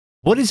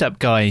What is up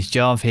guys,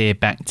 Jarv here,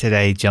 back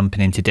today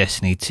jumping into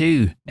Destiny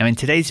 2. Now in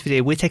today's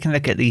video we're taking a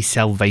look at the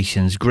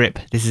Salvation's Grip.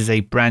 This is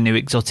a brand new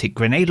exotic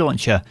grenade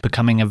launcher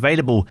becoming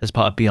available as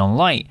part of Beyond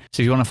Light.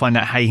 So if you want to find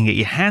out how you can get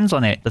your hands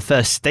on it, the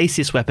first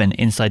Stasis weapon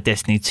inside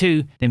Destiny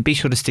 2, then be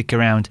sure to stick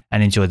around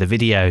and enjoy the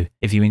video.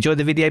 If you enjoyed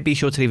the video, be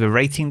sure to leave a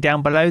rating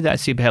down below, that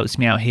super helps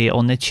me out here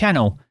on the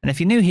channel. And if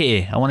you're new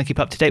here, I want to keep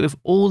up to date with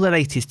all the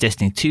latest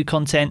Destiny 2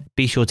 content,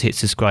 be sure to hit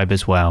subscribe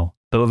as well.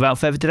 But without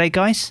further delay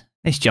guys,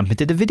 let's jump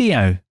into the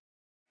video.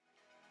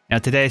 Now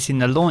today I've seen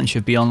the launch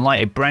of Beyond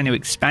Light, a brand new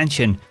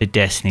expansion for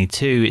Destiny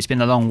 2. It's been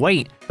a long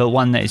wait, but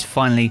one that is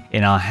finally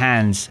in our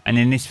hands. And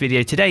in this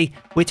video today,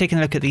 we're taking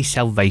a look at the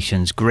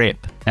Salvation's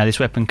Grip. Now this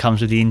weapon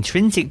comes with the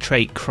intrinsic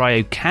trait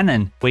Cryo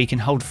Cannon, where you can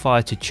hold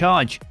fire to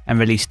charge and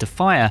release the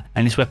fire,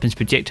 and this weapon's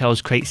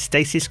projectiles create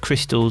stasis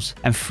crystals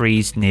and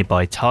freeze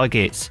nearby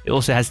targets. It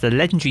also has the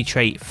legendary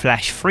trait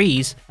Flash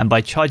Freeze, and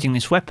by charging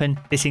this weapon,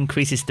 this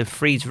increases the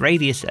freeze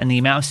radius and the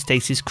amount of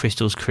stasis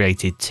crystals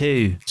created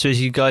too. So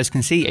as you guys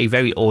can see, a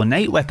very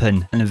ornate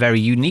weapon and a very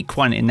unique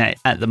one in that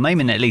at the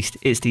moment at least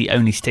it's the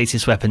only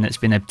stasis weapon that's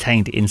been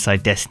obtained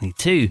inside Destiny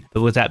 2.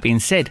 But with that being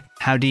said,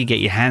 how do you get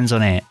your hands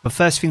on it? But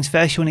first things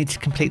first, you'll need to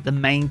complete the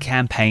main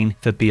campaign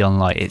for Beyond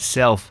Light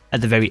itself.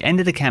 At the very end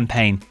of the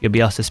campaign, you'll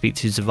be asked to speak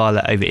to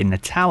Zavala over in the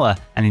tower,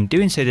 and in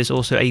doing so there's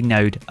also a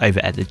node over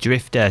at the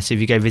Drifter. So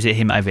if you go visit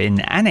him over in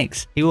the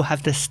annex, he will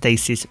have the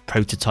Stasis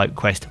prototype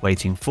quest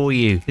waiting for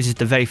you. This is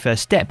the very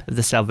first step of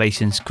the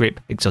Salvation's Grip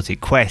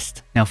exotic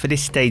quest. Now for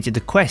this stage of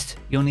the quest,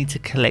 you'll need to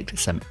collect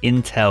some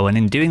intel, and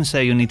in doing so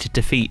you'll need to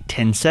defeat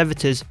 10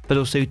 servitors but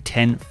also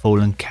 10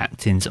 fallen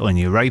captains on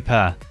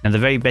Europa. Now the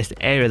very best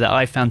area that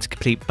I found to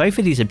complete both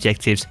of these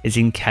objectives is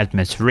in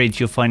Cadmus Ridge.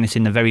 You'll find this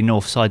in the very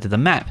north side of the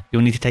map.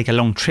 You'll need to take a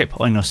long trip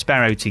on your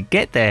Sparrow to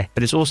get there,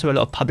 but there's also a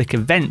lot of public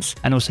events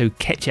and also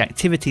catch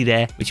activity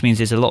there, which means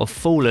there's a lot of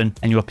fallen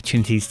and your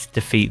opportunities to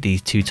defeat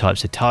these two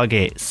types of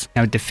targets.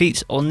 Now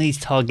defeats on these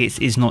targets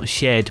is not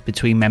shared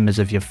between members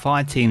of your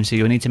fire team, so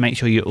you'll need to make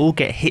sure you all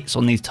get hits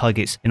on these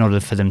targets in order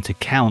for them to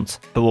count.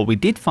 But what we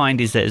did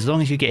find is that as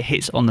long as you get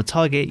hits on the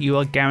target, you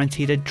are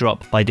guaranteed a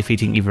drop by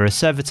defeating either a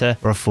servitor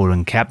or a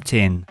fallen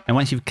captain. And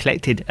once you've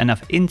collected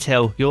enough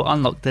intel, you'll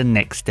unlock the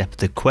next step of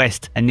the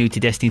quest. And new to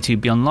Destiny 2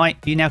 Beyond Light,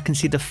 you now can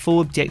see the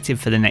full objective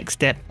for the next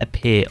step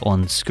appear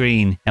on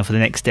screen. Now for the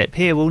next step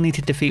here, we'll need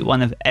to defeat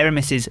one of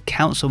Eramis's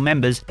council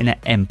members in an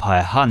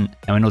Empire hunt.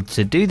 Now in order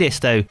to do this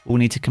though, we'll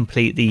need to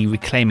complete the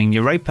Reclaiming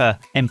Europa,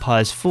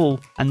 Empire's Fall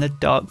and the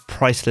Dark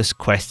Priceless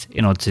quest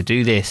in order to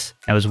do this.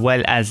 Now as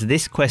well as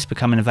this quest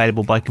becoming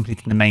available by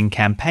completing the main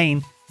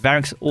campaign,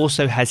 Variks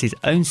also has his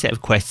own set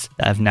of quests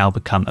that have now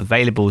become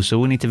available, so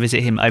we'll need to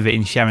visit him over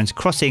in Sharon's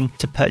Crossing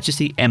to purchase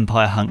the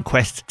Empire Hunt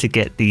quest to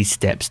get these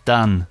steps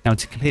done. Now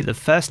to complete the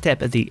first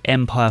step of the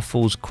Empire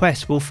Falls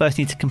quest, we'll first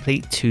need to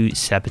complete 2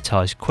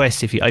 sabotage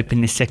quests. If you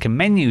open this second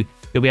menu,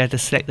 you'll be able to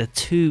select the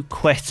 2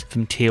 quests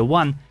from tier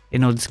 1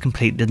 in order to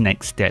complete the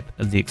next step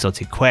of the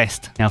exotic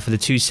quest. Now for the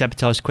 2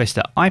 sabotage quests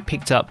that I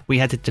picked up, we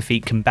had to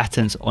defeat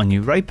combatants on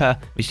Europa,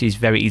 which is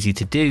very easy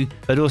to do,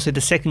 but also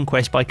the second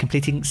quest by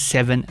completing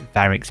 7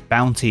 Variks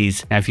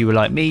bounties. Now if you were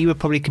like me, you were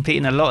probably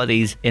completing a lot of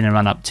these in a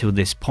run up till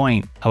this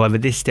point. However,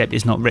 this step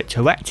is not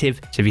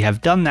retroactive, so if you have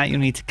done that, you'll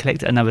need to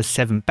collect another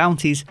 7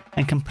 bounties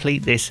and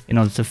complete this in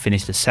order to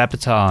finish the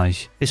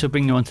sabotage. This will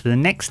bring you on to the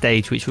next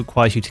stage, which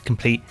requires you to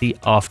complete the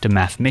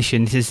Aftermath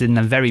mission. This is in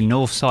the very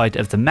north side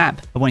of the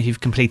map, and once you've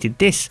completed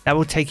this, that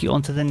will take you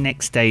on to the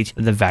next stage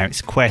of the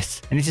Variks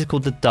quest, and this is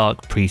called the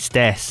Dark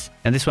Priestess.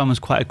 Now this one was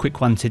quite a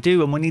quick one to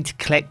do, and we'll need to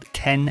collect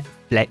 10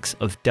 flecks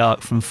of dark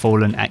from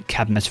Fallen at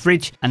Cadmus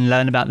Ridge and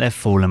learn about their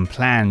Fallen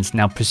plans.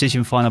 Now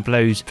precision final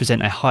blows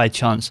present a higher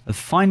chance of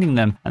finding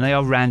them, and they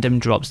are random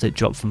drops that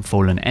drop from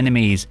fallen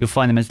enemies. You'll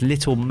find them as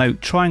little moat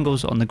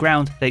triangles on the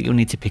ground that you'll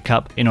need to pick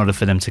up in order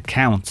for them to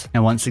count.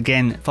 Now once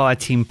again, fire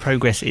team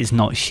progress is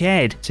not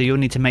shared, so you'll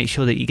need to make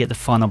sure that you get the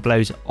final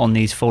blows on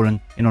these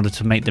Fallen in order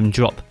to make them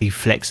drop the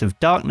flecks of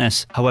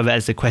darkness. However,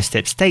 as the quest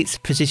step states,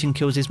 precision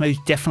kills is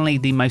most definitely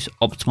the most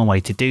optimal way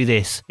to do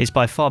this. It's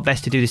by far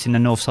best to do this in the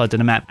north side of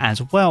the map,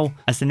 as well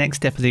as the next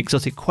step of the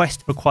exotic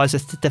quest requires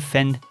us to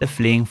defend the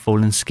fleeing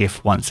fallen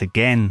skiff once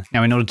again.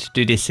 Now in order to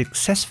do this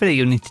successfully,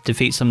 you'll need to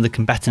defeat some of the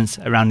combatants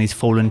around these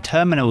fallen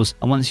terminals,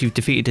 and once you've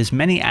defeated as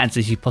many adds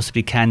as you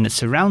possibly can that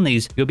surround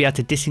these, you'll be able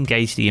to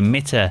disengage the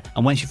emitter,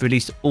 and once you've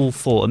released all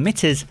 4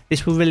 emitters,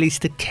 this will release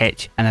the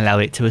catch and allow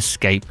it to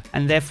escape,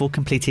 and therefore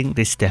completing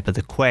this step of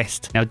the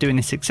quest. Now doing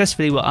this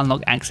successfully will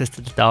unlock access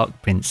to the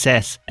Dark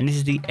Princess, and this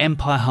is the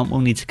Empire hunt we'll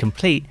need to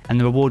complete, and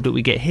the reward that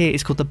we get here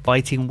is called the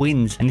Biting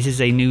Winds, and this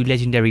is a new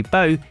legendary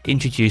bow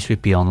introduced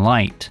with Beyond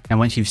Light. Now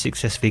once you've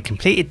successfully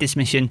completed this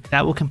mission,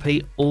 that will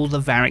complete all the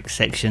Variks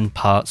section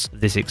parts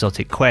of this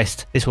exotic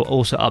quest. This will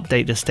also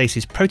update the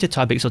Stasis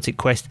prototype exotic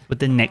quest with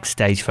the next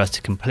stage for us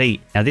to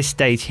complete. Now this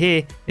stage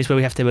here is where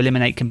we have to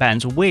eliminate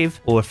combatants with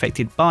or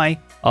affected by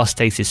our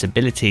Stasis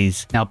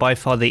abilities. Now by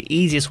far the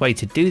easiest way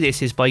to do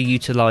this is by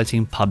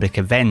utilizing public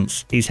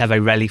events. These have a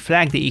rally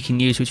flag that you can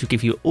use, which will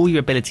give you all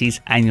your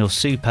abilities and your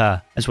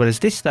super. As well as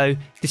this though,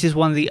 this is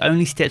one of the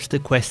only steps of the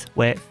quest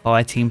where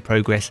fire team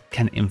progress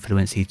can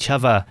influence each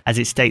other. As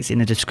it states in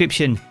the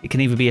description, it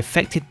can either be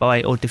affected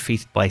by or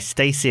defeated by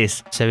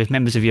stasis. So if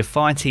members of your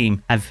fire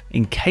team have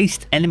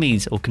encased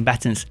enemies or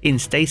combatants in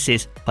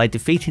stasis, by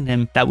defeating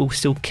them, that will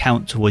still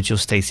count towards your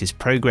stasis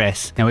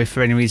progress. Now, if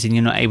for any reason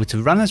you're not able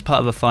to run as part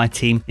of a fire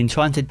team, then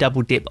trying to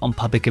double dip on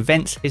public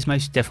events is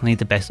most definitely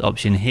the best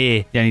option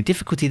here. The only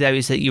difficulty though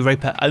is that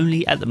Europa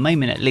only, at the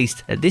moment at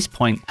least, at this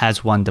point,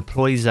 has one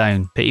deploy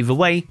zone. But either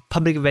way,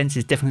 public events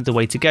is definitely the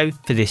way to go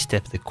for this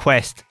step of the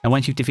quest. And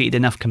once you've defeated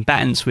enough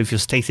combatants with your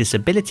stasis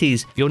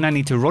abilities, you'll now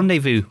need to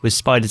rendezvous with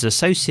Spider's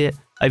associate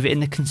over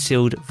in the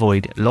Concealed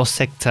Void Lost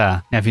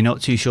Sector. Now, if you're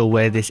not too sure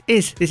where this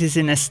is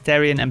in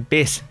Asterian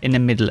Abyss in the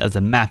middle of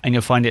the map, and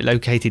you'll find it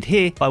located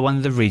here by one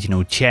of the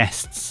regional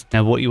chests.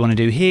 Now, what you want to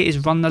do here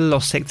is run the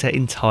Lost Sector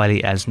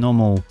entirely as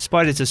normal.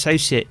 Spider's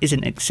associate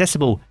isn't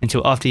accessible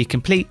until after you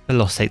complete the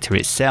Lost Sector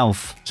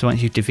itself. So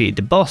once you've defeated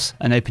the boss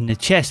and opened the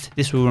chest,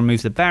 this will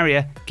remove the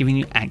barrier, giving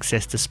you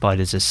access to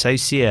Spider's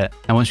associate.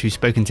 Now, once we've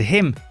spoken to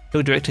him,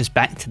 he'll direct us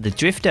back to the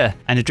Drifter,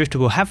 and the Drifter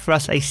will have for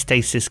us a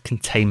stasis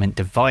containment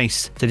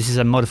device. So this is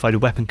a modified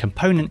weapon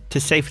component to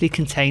safely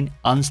contain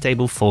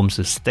unstable forms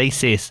of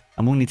stasis,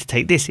 and we'll need to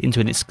take this into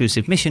an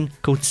exclusive mission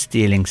called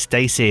Stealing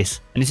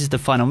Stasis, and this is the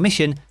final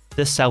mission,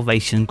 the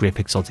Salvation Grip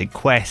exotic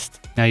quest.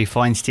 Now, you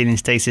find Stealing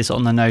Stasis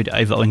on the node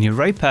over on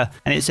Europa,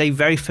 and it's a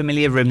very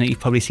familiar room that you've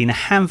probably seen a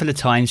handful of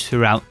times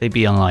throughout the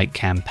Beyond Light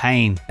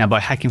campaign. Now, by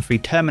hacking 3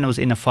 terminals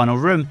in the final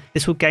room,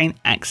 this will gain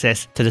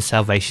access to the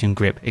Salvation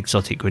Grip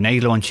exotic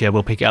grenade launcher.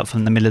 We'll pick it up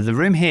from the middle of the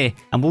room here,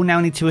 and we'll now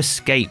need to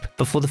escape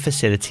before the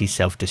facility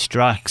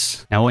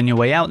self-destructs. Now, on your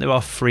way out, there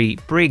are 3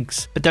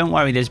 brigs, but don't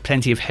worry, there's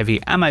plenty of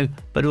heavy ammo,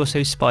 but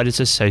also Spider's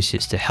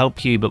associates to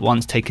help you. But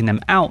once taking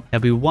them out,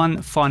 there'll be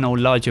one final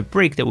larger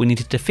brig that we need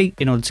to defeat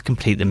in order to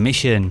complete the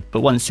mission.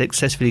 But once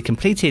successfully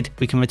completed,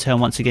 we can return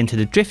once again to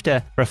the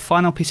Drifter for a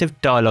final piece of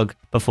dialogue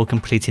before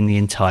completing the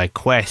entire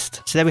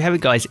quest. So there we have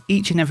it, guys,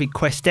 each and every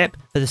quest step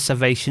for the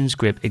Salvation's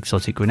Grip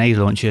exotic grenade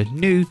launcher,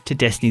 new to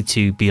Destiny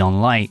 2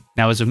 Beyond Light.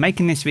 Now, as of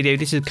making this video,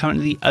 this is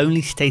currently the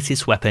only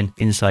stasis weapon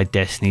inside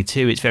Destiny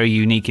 2. It's very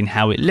unique in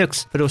how it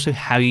looks, but also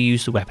how you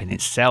use the weapon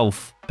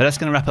itself. But that's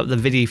going to wrap up the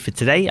video for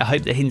today. I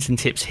hope the hints and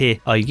tips here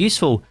are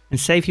useful and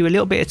save you a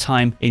little bit of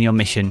time in your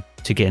mission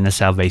to get in the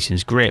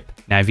Salvation's Grip.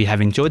 Now, if you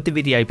have enjoyed the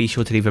video, be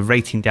sure to leave a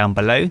rating down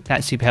below.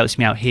 That super helps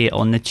me out here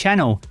on the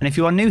channel. And if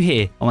you are new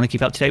here, I want to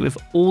keep up to date with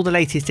all the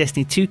latest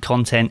Destiny 2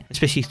 content,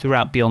 especially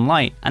throughout Beyond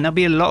Light. And there'll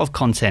be a lot of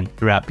content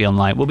throughout Beyond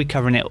Light. We'll be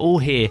covering it all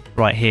here,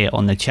 right here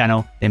on the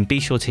channel. Then be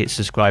sure to hit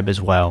subscribe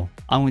as well.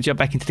 I'm going to jump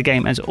back into the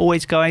game as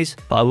always, guys,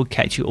 but I will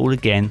catch you all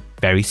again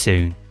very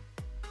soon.